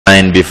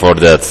line before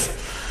that.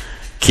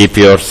 Keep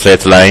your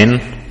straight line.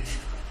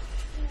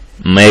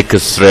 Make a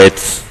straight,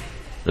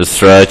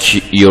 stretch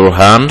your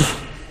hand.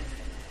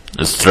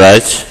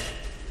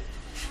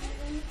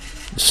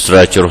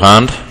 Stretch your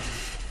hand.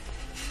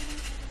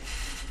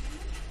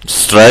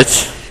 Stretch.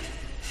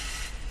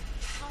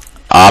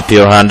 Up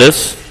your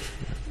hands.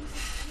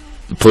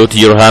 Put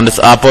your hands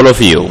up, all of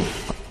you.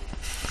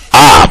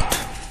 Up.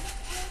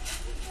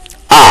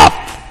 Up.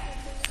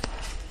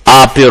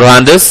 Up your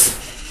hands.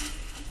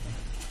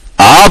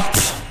 Up.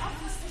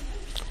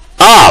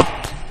 Up.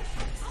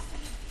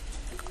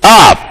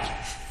 Up.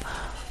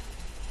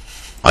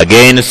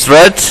 Again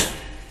stretch.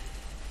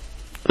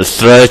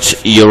 Stretch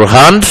your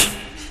hand.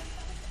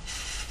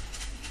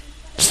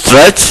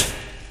 Stretch.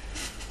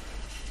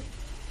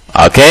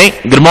 Okay.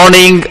 Good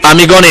morning,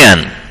 Amigonian.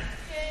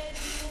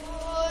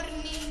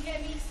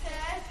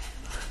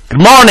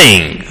 Good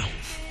morning.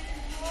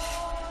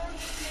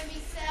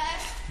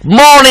 Good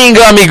morning,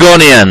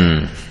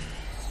 Amigonian.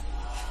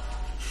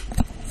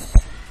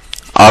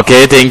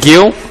 Okay, thank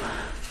you.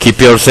 Keep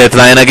your straight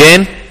line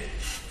again.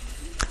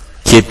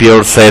 Keep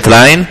your straight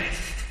line.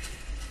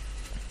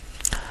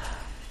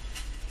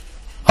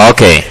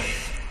 Okay.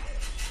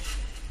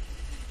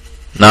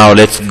 Now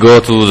let's go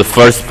to the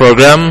first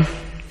program.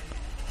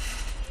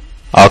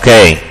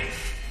 Okay.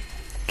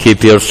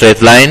 Keep your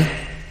straight line.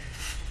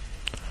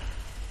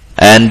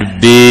 And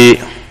be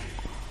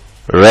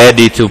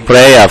ready to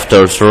pray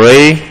after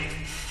 3.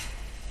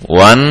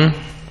 1,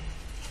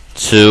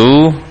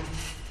 2,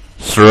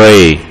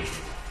 3.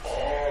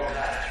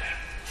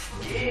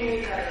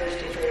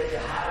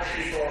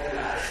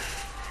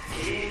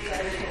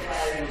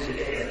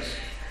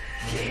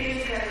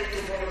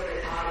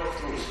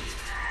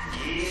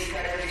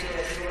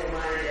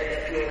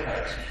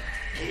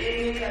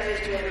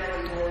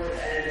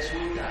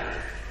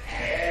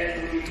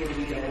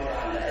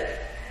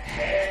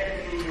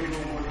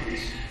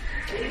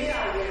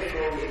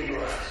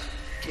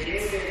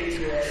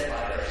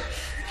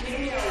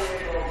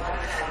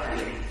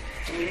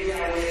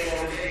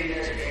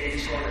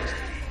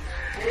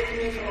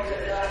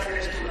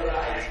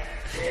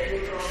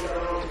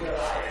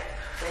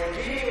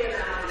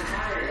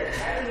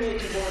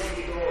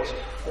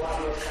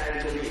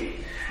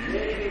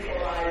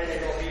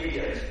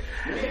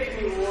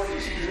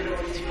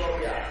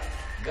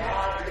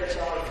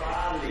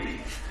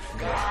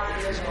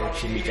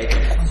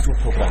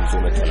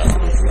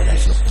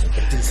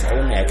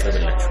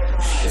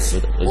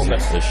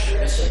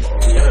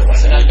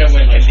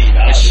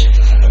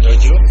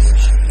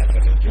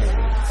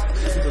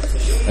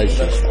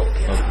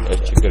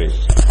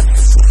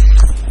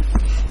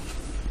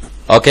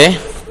 Okay,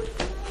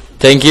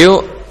 thank you.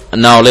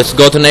 Now let's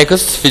go to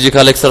next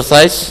physical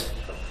exercise.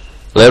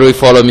 Where we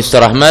follow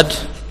Mr. Ahmed.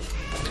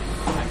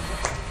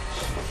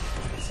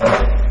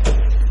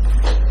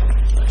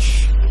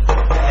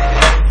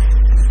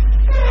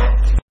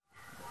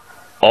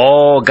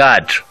 Oh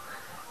God,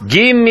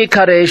 give me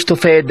courage to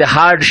face the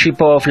hardship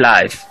of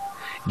life.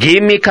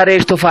 Give me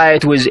courage to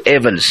fight with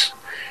evils.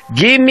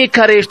 Give me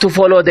courage to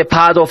follow the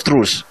path of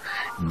truth.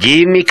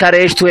 Give me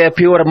courage to a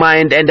pure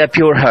mind and a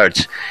pure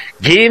heart.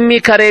 Give me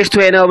courage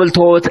to a noble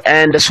thought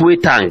and a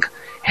sweet tongue.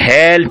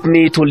 Help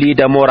me to lead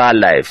a moral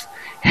life.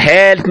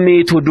 Help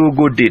me to do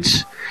good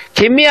deeds.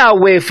 Keep me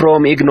away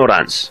from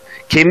ignorance.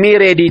 Keep me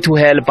ready to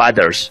help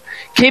others.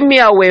 Keep me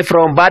away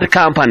from bad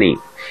company.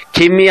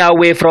 Keep me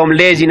away from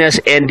laziness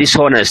and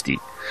dishonesty.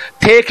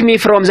 Take me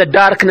from the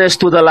darkness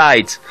to the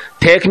light.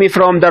 Take me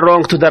from the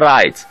wrong to the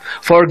right.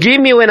 Forgive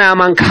me when I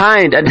am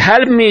unkind, and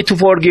help me to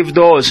forgive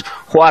those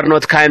who are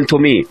not kind to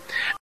me.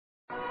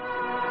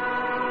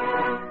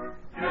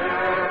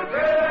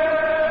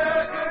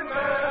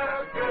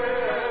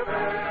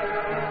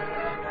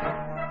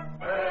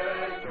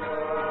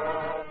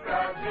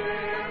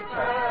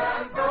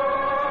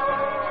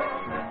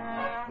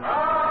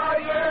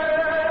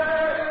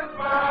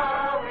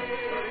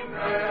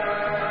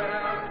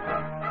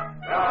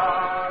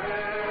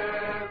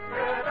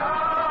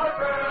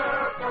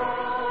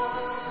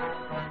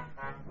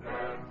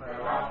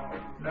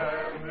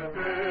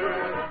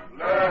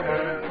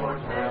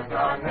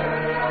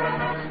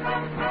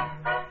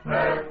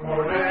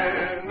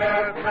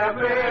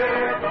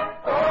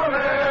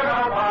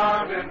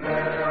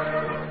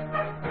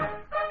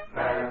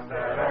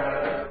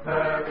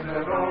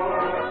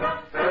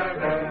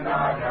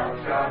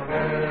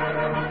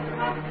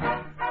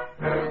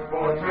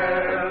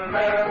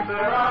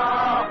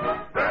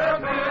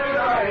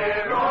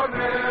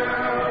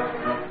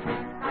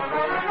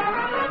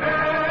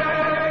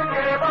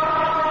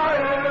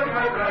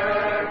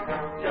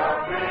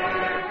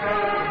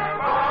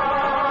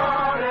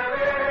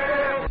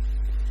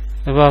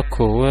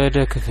 እባክዎ ወደ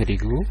ክፍል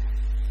ይግቡ።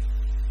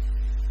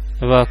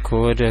 እባክዎ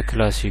ወደ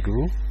ክላስ ይግቡ።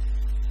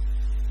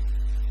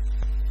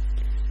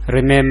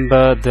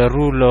 Remember the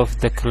rule of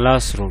the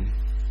classroom.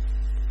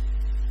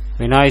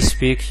 When I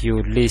speak, you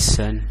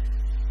listen,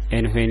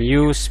 and when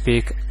you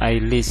speak, I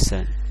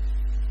listen.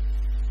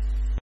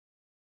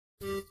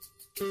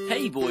 Hey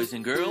Hey boys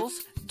and girls,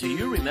 do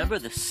you remember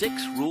the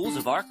 6 rules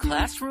of our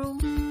classroom?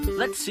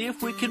 Let's see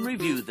if we can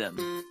review them.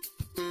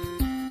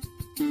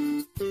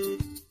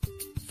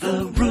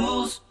 The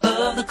rules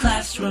of the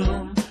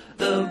classroom,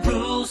 the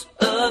rules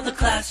of the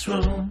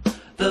classroom,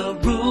 the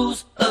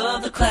rules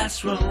of the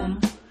classroom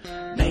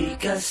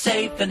make us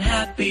safe and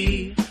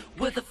happy.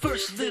 Well, the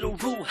first little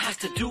rule has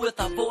to do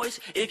with our voice.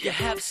 If you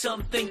have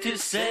something to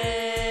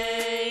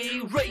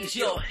say, raise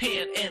your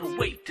hand and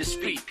wait to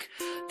speak.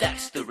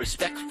 That's the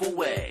respectful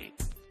way.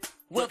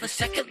 Well, the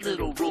second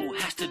little rule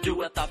has to do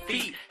with our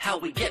feet, how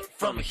we get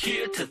from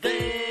here to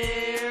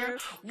there.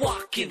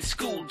 Walk in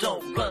school,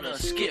 don't run or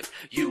skip,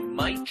 you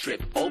might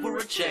trip over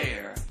a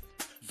chair.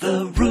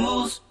 The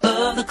rules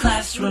of the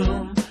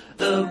classroom,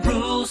 the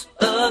rules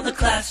of the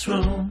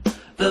classroom,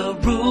 the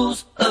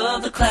rules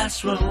of the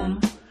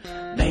classroom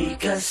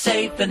make us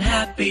safe and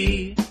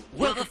happy.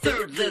 Well, the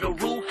third little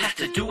rule has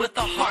to do with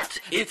the heart.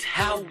 It's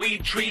how we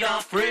treat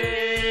our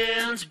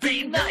friends.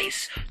 Be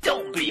nice,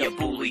 don't be a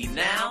bully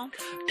now.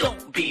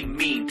 Don't be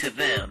mean to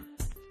them.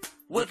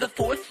 Well, the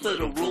fourth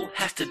little rule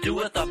has to do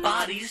with our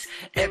bodies.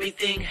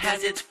 Everything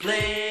has its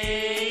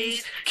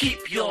place.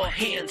 Keep your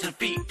hands and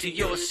feet to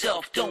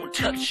yourself. Don't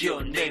touch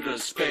your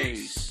neighbor's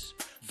space.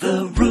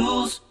 The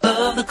rules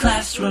of the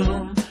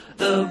classroom,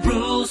 the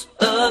rules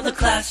of the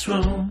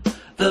classroom,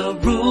 the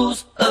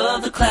rules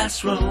of the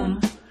classroom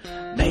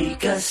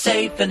make us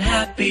safe and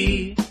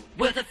happy.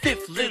 Well, the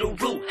fifth little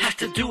rule has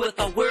to do with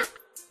our work.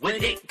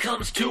 When it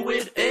comes to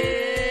it,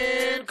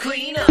 and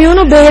clean up. You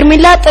know,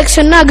 በሄርሜላ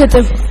ጥቅስና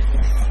ግጥም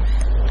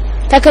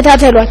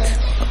ተከታተሏት።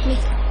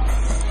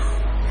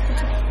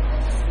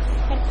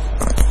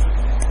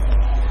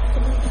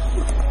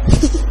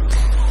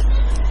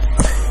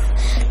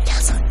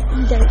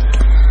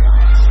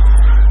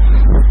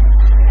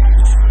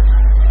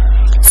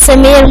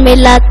 ስሜ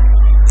ሄርሜላ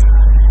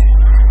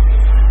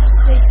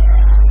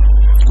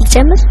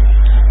ጀምር።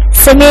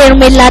 ስሜ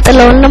ሄርሜላ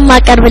ጥላሁን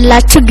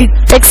ማቀርብላችሁ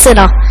ጥቅስ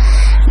ነው።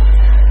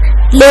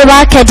 ሌባ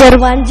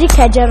ከጀርባ እንጂ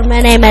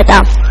ከጀርመን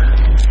አይመጣም።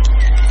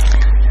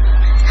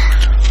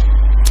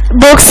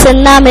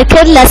 ቦክስና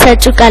ምክር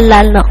ለሰጩ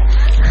ቀላል ነው።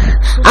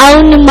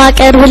 አሁን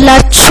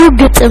ማቀርብላችሁ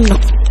ግጥም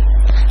ነው።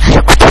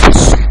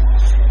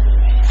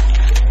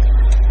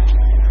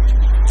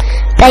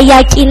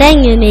 ጠያቂ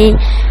ነኝ እኔ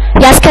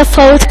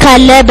ያስከፋውት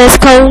ካለ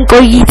በስካውን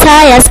ቆይታ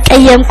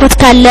ያስቀየምኩት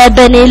ካለ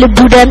በኔ ልቡ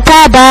ደንታ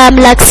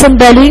በአምላክ ስም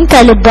በሉኝ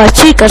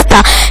ከልባችሁ ይቅርታ።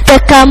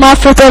 ደካማ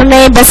ፍጡር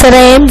ነኝ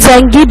በስራዬም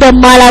ዘንጊ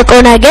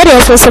በማላውቀው ነገር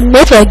የሰው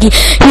ስሜት ወጊ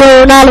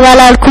ይሆናል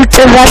ባላልኩት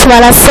ጭራሽ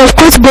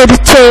ባላሰብኩት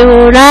በብቻ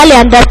ይሆናል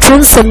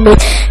ያንዳችሁን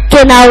ስሜት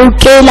ግን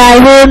አውቄ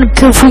ላይሆን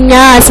ክፉኛ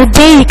አስቤ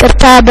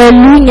ይቅርታ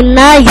በሉኝና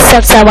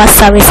ይሰብሰብ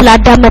ሐሳቤ።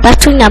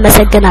 ስላዳመጣችሁኝ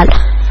አመሰግናለሁ።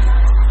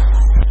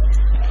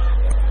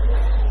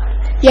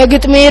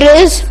 የግጥሜ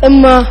ርዕስ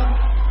እማ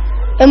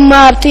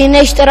ሀብቴ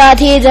ነሽ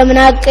ጥራቴ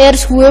ዘመናት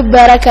ቅርስ ውብ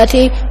በረከቴ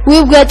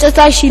ውብ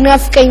ገጽታሽ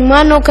ይናፍቀኝ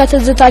ማነው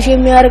ከትዝታሽ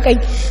የሚያርቀኝ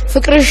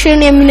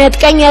ፍቅርሽን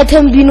የሚነጥቀኝ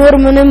የትም ቢኖር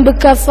ምንም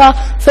ብከፋ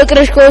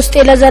ፍቅርሽ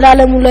ከውስጤ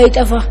ለዘላለሙ ላይ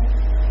ጠፋ።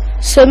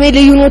 ስሜ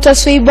ልዩ ነው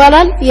ተስፋ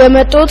ይባላል።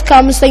 የመጣሁት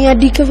ከ5ኛ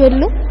ዲ ክፍል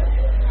ነው።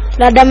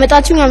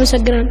 ላዳመጣችሁኝ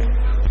አመሰግናለሁ።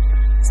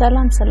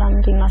 ሰላም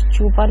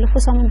እንዴናችሁ?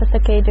 ባለፈው ሳምንት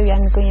በተካሄደው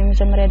የአሚጎኒያን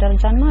የመጀመሪያ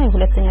ደረጃና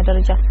የሁለተኛ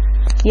ደረጃ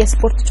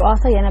የስፖርት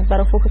ጨዋታ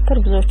የነበረው ፉክክር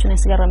ብዙዎችን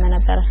ያስገረመ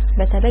ነበር።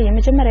 በተለይ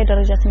የመጀመሪያ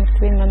ደረጃ ትምህርት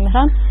ቤት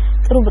መምህራን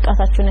ጥሩ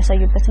ብቃታቸውን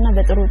ያሳዩበትና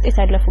በጥሩ ውጤት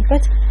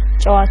ያለፉበት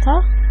ጨዋታ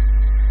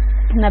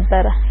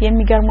ነበረ።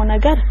 የሚገርመው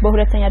ነገር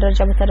በሁለተኛ ደረጃ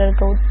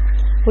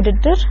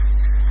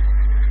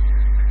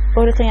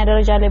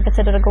ላይ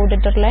በተደረገው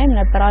ውድድር ላይም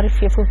ነበር አሪፍ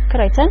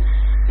የፉክክር አይተን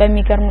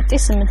በሚገርም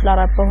ውጤት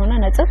 8-4 በሆነ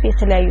ነጥብ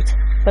የተለያዩት።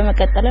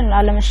 በመቀጠል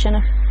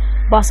ላለመሸነፍ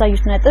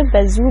ባሳዩት ነጥብ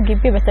በዚሁ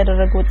ግቢ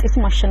በተደረገው ውጤት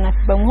ማሸነፍ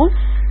በመሆን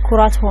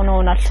ኩራት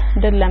ሆነውናል።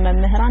 ድል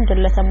ለመምህራን፣ ድል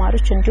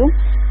ለተማሪዎች እንዲሁም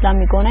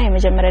ለአሚጎና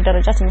የመጀመሪያ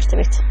ደረጃ ትምህርት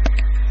ቤት።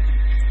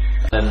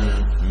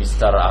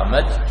 ሚስተር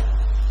አህመድ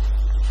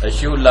እሺ፣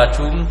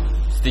 ሁላችሁም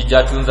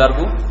እጃችሁን ዘርጉ።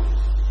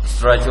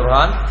 stretch your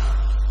hand.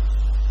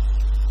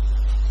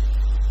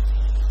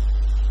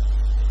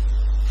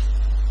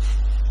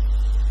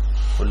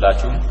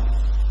 ሁላችሁም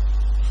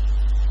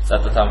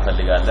ጸጥታ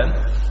እንፈልጋለን።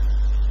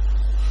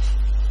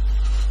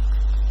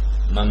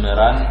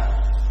 መምህራን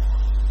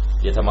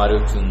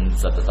የተማሪዎችን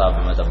ጸጥታ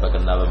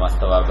በመጠበቅና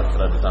በማስተባበር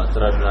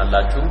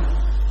ትረዱናላችሁ።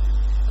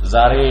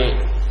 ዛሬ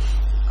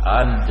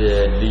አንድ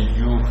ልዩ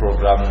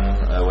ፕሮግራም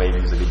ወይም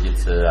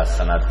ዝግጅት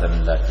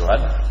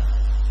አሰናድተንላችኋል።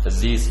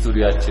 እዚህ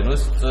ስቱዲዮአችን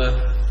ውስጥ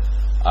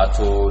አቶ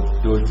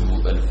ዶጁ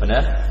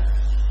እልፍነህ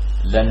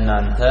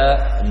ለናንተ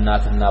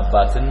እናትና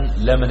አባትን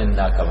ለምን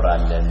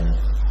እናከብራለን፣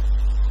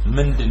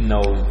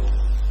 ምንድነው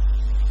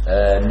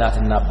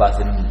እናትና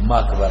አባትን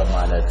ማክበር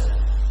ማለት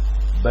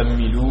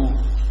በሚሉ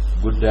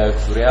ጉዳዮች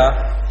ዙሪያ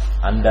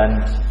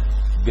አንዳንድ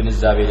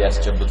ግንዛቤ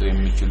ሊያስጨብጡ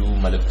የሚችሉ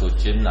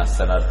መልእክቶችን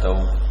አሰናድተው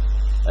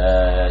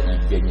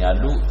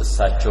ይገኛሉ።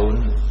 እሳቸውን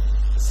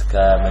እስከ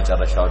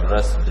መጨረሻው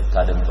ድረስ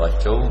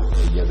እንድታደምጧቸው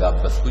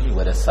እየጋበዝኩኝ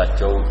ወደ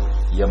እሳቸው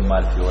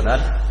የማልፍ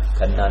ይሆናል።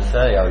 ከናንተ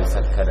ያው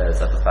የሰከነ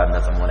ጸጥታና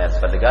ጥሞና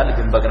ያስፈልጋል።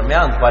 ግን በቅድሚያ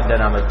እንኳን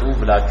ደህና መጡ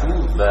ብላችሁ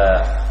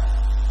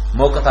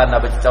ሞቅታና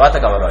በጭብጨባ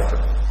ተቀበሏቸው።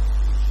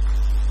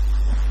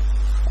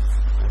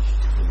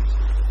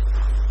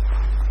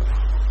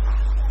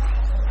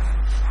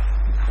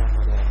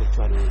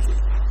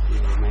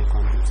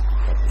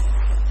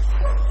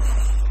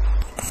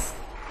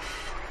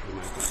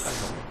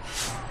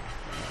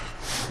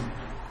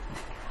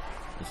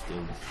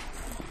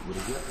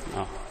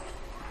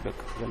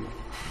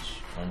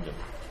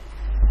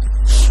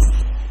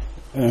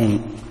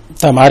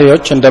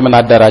 ተማሪዎች እንደምን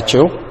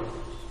አደራችሁ?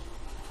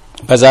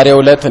 በዛሬው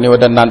ዕለት እኔ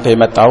ወደ እናንተ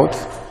የመጣሁት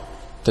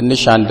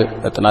ትንሽ አንድ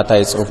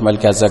በጥናታዊ ጽሑፍ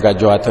መልክ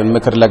ያዘጋጀዋትን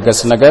ምክር ለገስ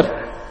ነገር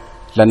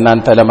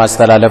ለእናንተ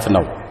ለማስተላለፍ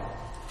ነው።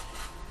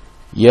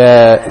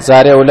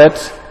 የዛሬው ዕለት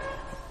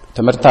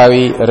ትምህርታዊ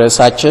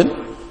ርዕሳችን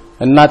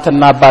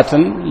እናትና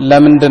አባትን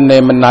ለምንድን ነው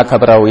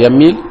የምናከብረው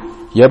የሚል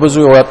የብዙ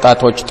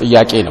ወጣቶች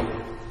ጥያቄ ነው።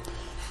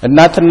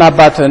 እናትና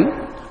አባትን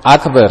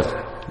አክብር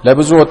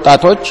ለብዙ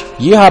ወጣቶች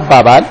ይህ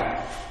አባባል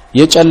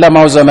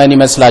የጨለማው ዘመን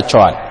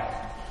ይመስላቸዋል።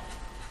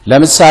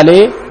 ለምሳሌ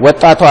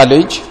ወጣቷ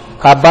ልጅ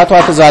ከአባቷ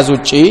ትዕዛዝ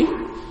ውጪ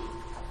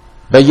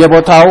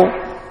በየቦታው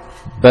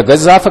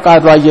በገዛ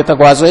ፈቃዷ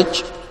እየተጓዘች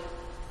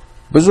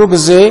ብዙ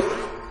ጊዜ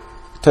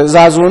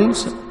ትዕዛዙን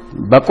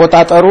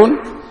መቆጣጠሩን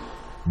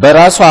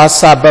በራሷ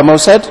ሐሳብ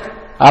በመውሰድ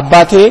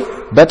አባቴ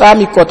በጣም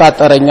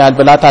ይቆጣጠረኛል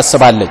ብላ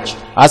ታስባለች።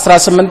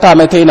 18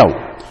 ዓመቴ ነው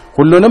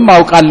ሁሉንም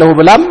አውቃለሁ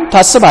ብላም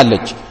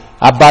ታስባለች።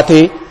 አባቴ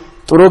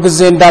ጥሩ ጊዜ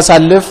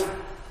እንዳሳልፍ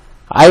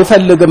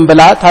አይፈልግም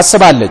ብላ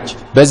ታስባለች።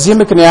 በዚህ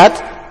ምክንያት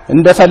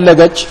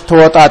እንደፈለገች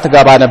ትወጣ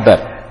ትገባ ነበር።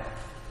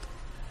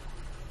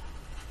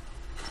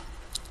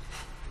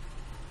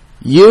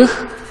 ይህ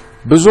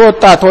ብዙ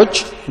ወጣቶች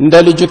እንደ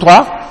ልጅቷ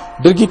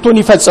ድርጊቱን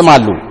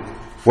ይፈጽማሉ።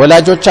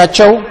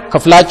 ወላጆቻቸው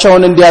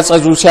ክፍላቸውን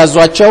እንዲያጸዱ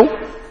ሲያዟቸው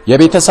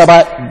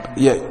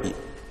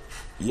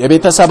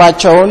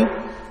የቤተሰባቸውን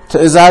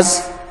ትዕዛዝ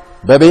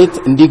በቤት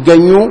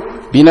እንዲገኙ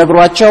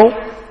ቢነግሯቸው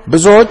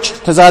ብዙዎች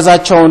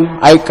ትዕዛዛቸውን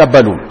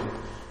አይቀበሉም።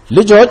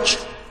 ልጆች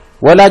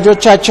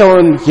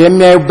ወላጆቻቸውን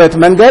የሚያዩበት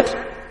መንገድ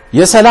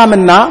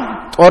የሰላምና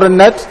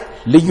ጦርነት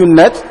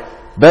ልዩነት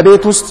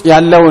በቤት ውስጥ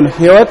ያለውን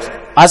ሕይወት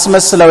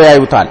አስመስለው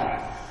ያዩታል።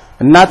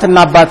 እናትና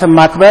አባትን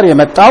ማክበር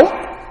የመጣው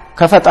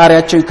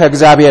ከፈጣሪያችን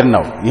ከእግዚአብሔር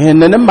ነው።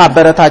 ይህንንም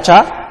ማበረታቻ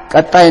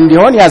ቀጣይ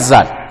እንዲሆን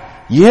ያዛል።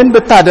 ይህን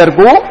ብታደርጉ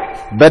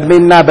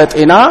በእድሜና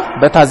በጤና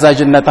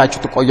በታዛዥነታችሁ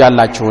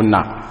ትቆያላችሁና።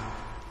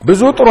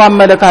 ብዙ ጥሩ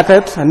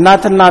አመለካከት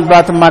እናትና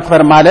አባትን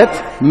ማክበር ማለት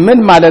ምን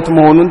ማለት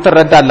መሆኑን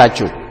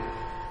ትረዳላችሁ።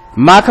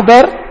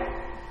 ማክበር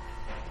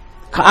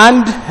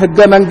ከአንድ ህገ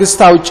መንግስት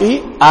አውጪ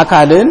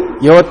አካልን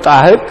የወጣ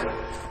ህግ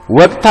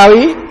ወቅታዊ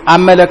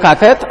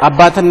አመለካከት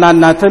አባትና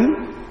እናትን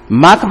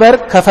ማክበር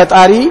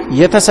ከፈጣሪ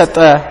የተሰጠ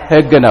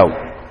ህግ ነው።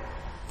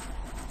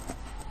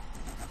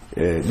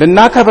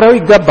 ልናከብረው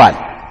ይገባል።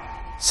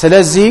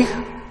 ስለዚህ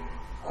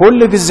ሁሉ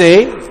ጊዜ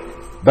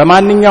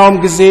በማንኛውም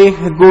ጊዜ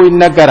ህጉ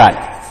ይነገራል።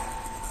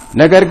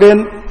 ነገር ግን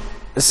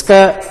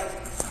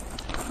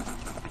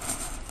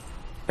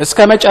እስከ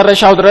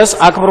መጨረሻው ድረስ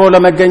አክብሮ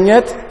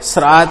ለመገኘት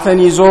ስርዓትን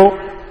ይዞ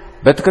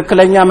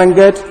በትክክለኛ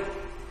መንገድ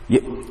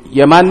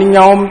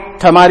የማንኛውም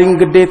ተማሪን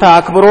ግዴታ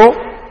አክብሮ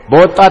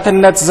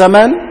በወጣትነት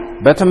ዘመን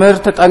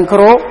በትምህርት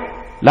ጠንክሮ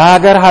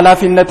ለሀገር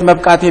ኃላፊነት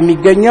መብቃት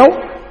የሚገኘው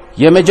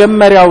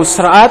የመጀመሪያው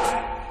ስርዓት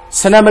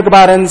ስነ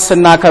ምግባርን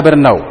ስናከብር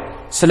ነው።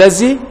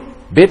 ስለዚህ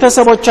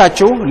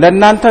ቤተሰቦቻችሁ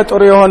ለእናንተ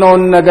ጥሩ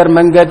የሆነውን ነገር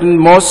መንገድን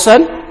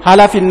መወሰን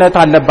ኃላፊነት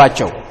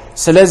አለባቸው።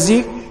 ስለዚህ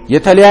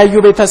የተለያዩ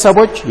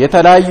ቤተሰቦች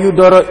የተለያዩ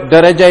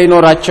ደረጃ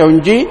ይኖራቸው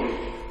እንጂ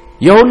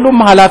የሁሉም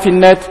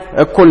ኃላፊነት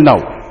እኩል ነው።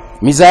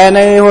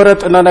 ሚዛናዊ የሆነ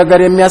ነገር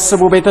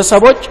የሚያስቡ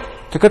ቤተሰቦች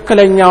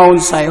ትክክለኛውን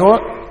ሳይሆን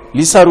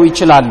ሊሰሩ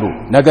ይችላሉ።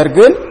 ነገር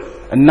ግን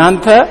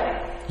እናንተ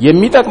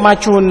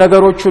የሚጠቅማችሁን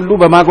ነገሮች ሁሉ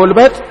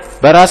በማጎልበት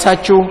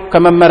በራሳችሁ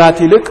ከመመራት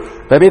ይልቅ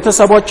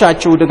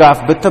በቤተሰቦቻችሁ ድጋፍ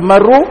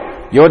ብትመሩ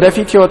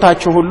የወደፊት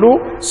ሕይወታችሁ ሁሉ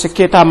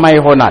ስኬታማ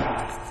ይሆናል።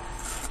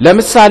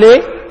 ለምሳሌ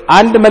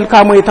አንድ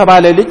መልካሙ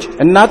የተባለ ልጅ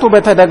እናቱ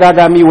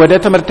በተደጋጋሚ ወደ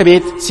ትምህርት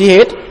ቤት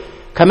ሲሄድ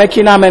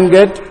ከመኪና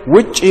መንገድ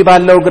ውጪ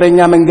ባለው እግረኛ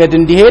መንገድ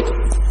እንዲሄድ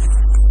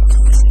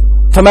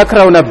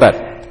ተመክረው ነበር።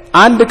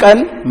 አንድ ቀን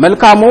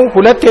መልካሙ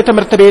ሁለት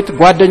የትምህርት ቤት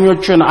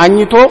ጓደኞቹን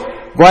አኝቶ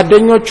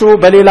ጓደኞቹ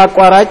በሌላ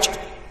አቋራጭ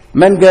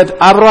መንገድ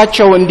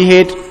አብሯቸው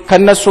እንዲሄድ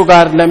ከነሱ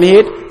ጋር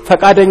ለመሄድ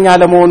ፈቃደኛ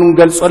ለመሆኑን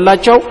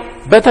ገልጾላቸው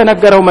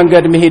በተነገረው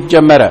መንገድ መሄድ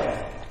ጀመረ።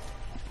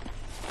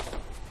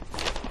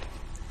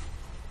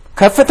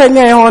 ከፍተኛ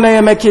የሆነ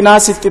የመኪና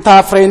ሲጥታ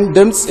ፍሬን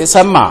ድምጽ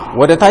ሰማ።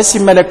 ወደ ታች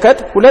ሲመለከት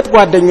ሁለት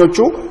ጓደኞቹ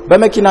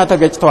በመኪና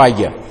ተገጭተው አየ።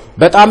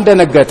 በጣም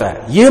ደነገጠ።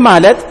 ይህ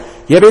ማለት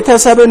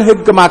የቤተሰብን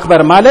ሕግ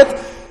ማክበር ማለት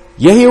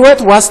የህይወት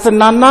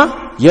ዋስትናና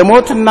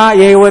የሞትና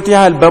የህይወት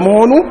ያህል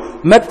በመሆኑ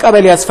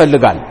መቀበል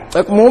ያስፈልጋል።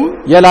 ጥቅሙም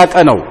የላቀ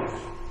ነው።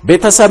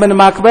 ቤተሰብን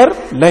ማክበር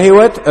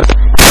ለህይወት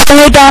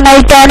ዳና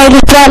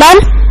ይባላል።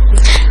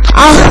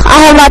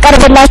 አሁን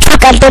ማቀርብላችሁ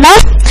ቀልድ ነው።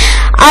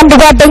 አንድ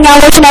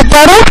ጓደኛሞች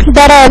ነበሩ።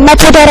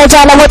 መቶ ደረጃ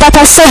ለመውጣት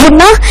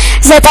አሰቡና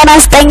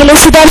 99 ላይ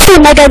ሲደርሱ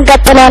ነገ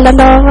እንቀጥላለን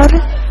ነው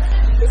ማለት።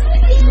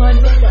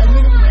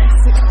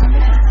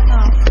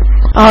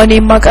 አሁን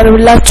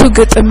የማቀርብላችሁ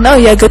ግጥም ነው።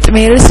 የግጥሜ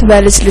ርዕስ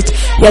በልጅ ልጅ።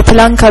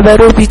 የትላንት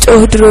ከበሮ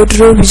ቢጮህ ድሮ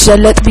ድሮ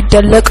ቢዘለጥ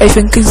ቢደለቅ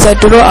አይፍንክን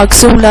ዘድሮ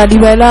አክሱም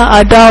ላሊበላ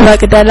አድዋ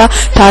መቅደላ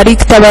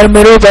ታሪክ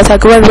ተመርምሮ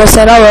በተግባር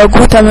በሰራ ወጉ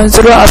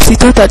ተመንዝሮ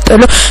አፍሲቱ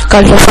ተጥሎ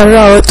ካልተሰራ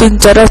ወጡ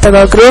እንጀራ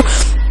ተጋግሮ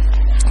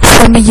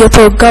ስም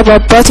እየተወጋ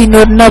በአባት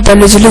ይኖርና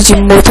በልጅ ልጅ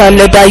ይሞታል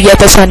ዕዳ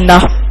እየተሰና።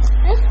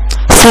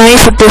 ስሜ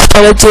ፍቅር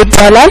ተረጀ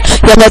ይባላል።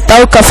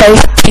 የመጣው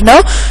ከፋይፍቲ ነው።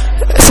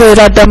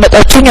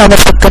 ስላዳመጣችሁኝ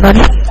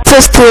አመሰግናለሁ።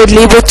 ሶስት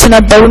ሌቦች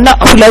ነበሩና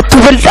ሁለቱ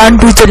ብልጥ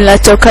አንዱ ጅል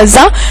ናቸው። ከዛ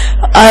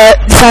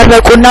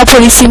ሳረቁና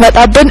ፖሊስ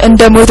ሲመጣብን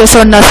እንደሞተ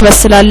ሰው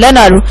እናስመስላለን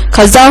አሉ።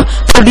 ከዛ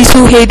ፖሊሱ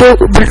ሄዶ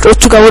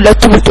ብልጦቹ ጋር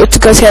ሁለቱ ብልጦች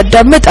ጋር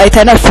ሲያዳምጥ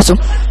አይተነፍሱም።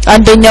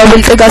 አንደኛው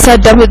ብልጥ ጋር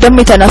ሲያዳምጥ ደግሞ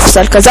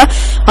ይተነፍሳል። ከዛ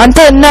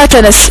አንተ እና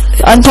ተነስ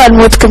አንተ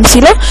አልሞትክም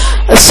ሲለው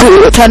እሱ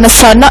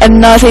ተነሳና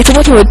እናቴ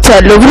ትሞት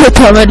ወጣለሁ ብሎ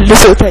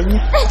ተመልሶ ተኛ።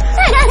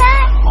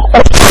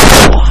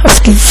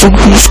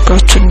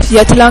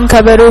 የትላንት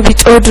ከበሮ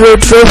ቢጮህ ድሮ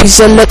ድሮ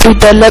ቢዘለጥ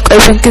ቢደለቅ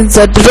አይፍንክን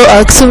ዘድሮ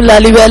አክሱም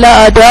ላሊበላ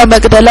አድዋ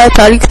መቅደላ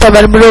ታሪክ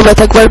ተመርምሮ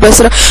በተግባር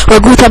በስራ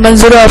ወጉ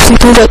ተመንዝሮ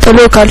አፍሲቱ ተጥሎ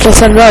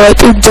ካልተሰራ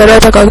ወጡ እንጀራ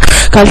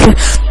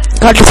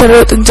ካልተሰራ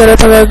ወጡ እንጀራ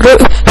ተጋግሮ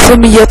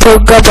ስም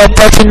እየተወጋ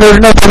በአባት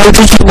ይኖርና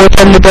በልጅ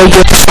ይሞታል ዕዳ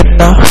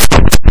እየተሰና።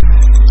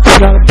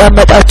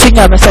 ስላዳመጣችሁኝ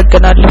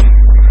አመሰግናለሁ።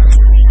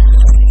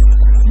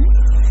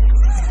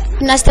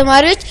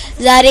 እናስተማሪዎች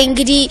ዛሬ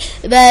እንግዲህ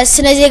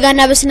በስነ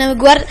ዜጋና በስነ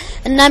ምግባር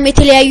እናም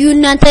የተለያዩ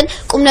እናንተን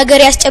ቁም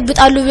ነገር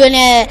ያስጨብጣሉ ብለን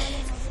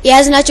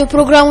የያዝናቸው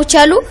ፕሮግራሞች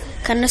አሉ።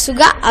 ከነሱ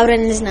ጋር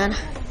አብረን እንዝናና።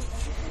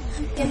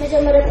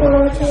 የመጀመሪያው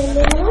ፕሮግራማችን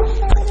ነው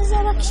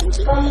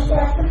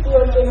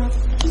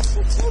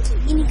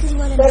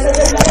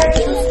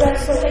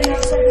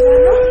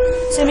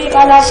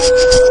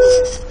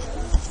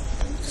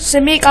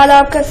ስሜ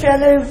ቃላብ ከፍ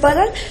ያለው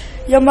ይባላል።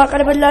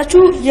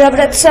 የማቀርብላችሁ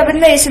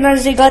የህብረተሰብና የስነ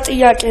ዜጋ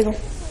ጥያቄ ነው።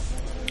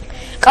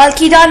 ቃል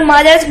ኪዳን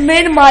ማለት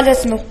ምን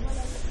ማለት ነው?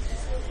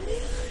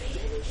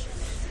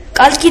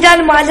 ቃል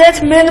ኪዳን ማለት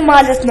ምን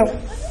ማለት ነው?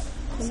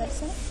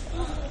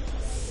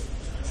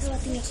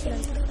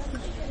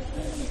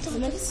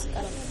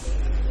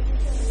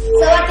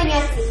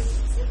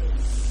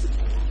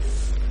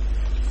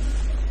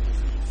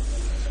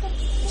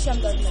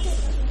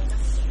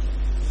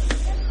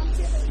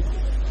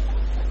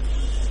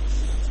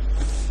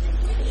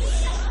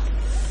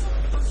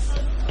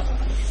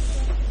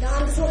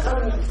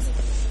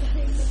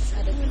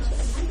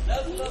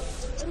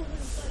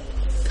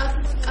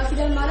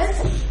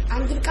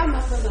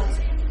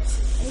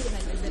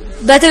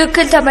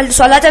 በትክክል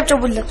ተመልሷል።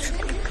 አጨብጭቡለት።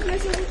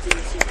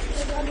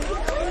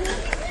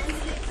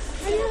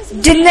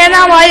 ድነና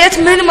ማለት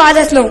ምን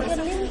ማለት ነው?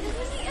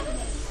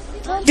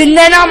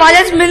 ድነና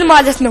ማለት ምን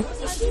ማለት ነው?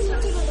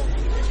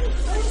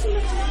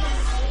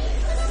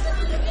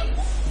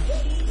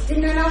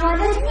 ድነና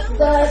ማለት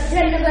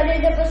በደል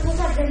በሌለበት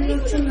ቦታ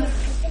ደኞችን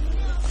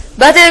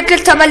በትክክል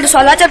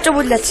ተመልሷል።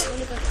 አጨብጭቡለት።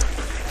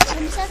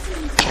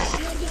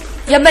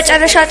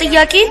 የመጨረሻ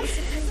ጥያቄ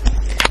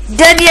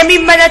ደን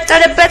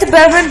የሚመነጠርበት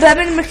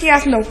በምን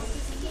ምክንያት ነው?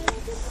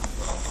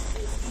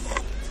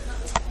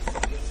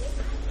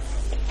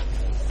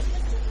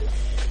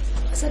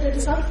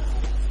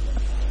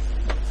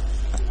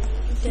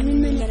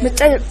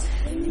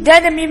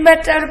 ደን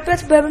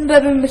የሚመነጠርበት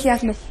በምን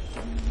ምክንያት ነው?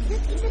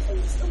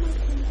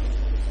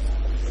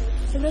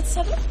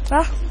 ህብረተሰብ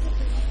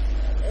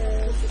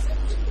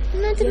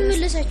እናንተ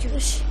መመለሳችሁ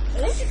እሺ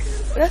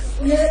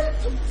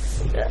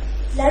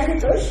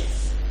ለግጦሽ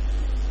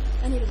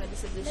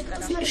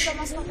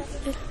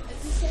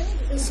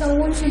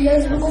ሰዎች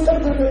የህዝብ ቁጥር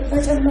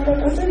በጨመረ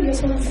ቁጥር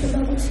የሰዎች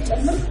ፍላጎት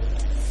ሲጨምር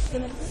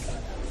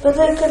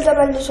በትክክል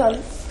ተመልሷል።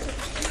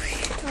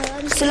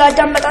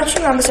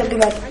 ስላዳመጣችሁን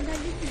አመሰግናለሁ።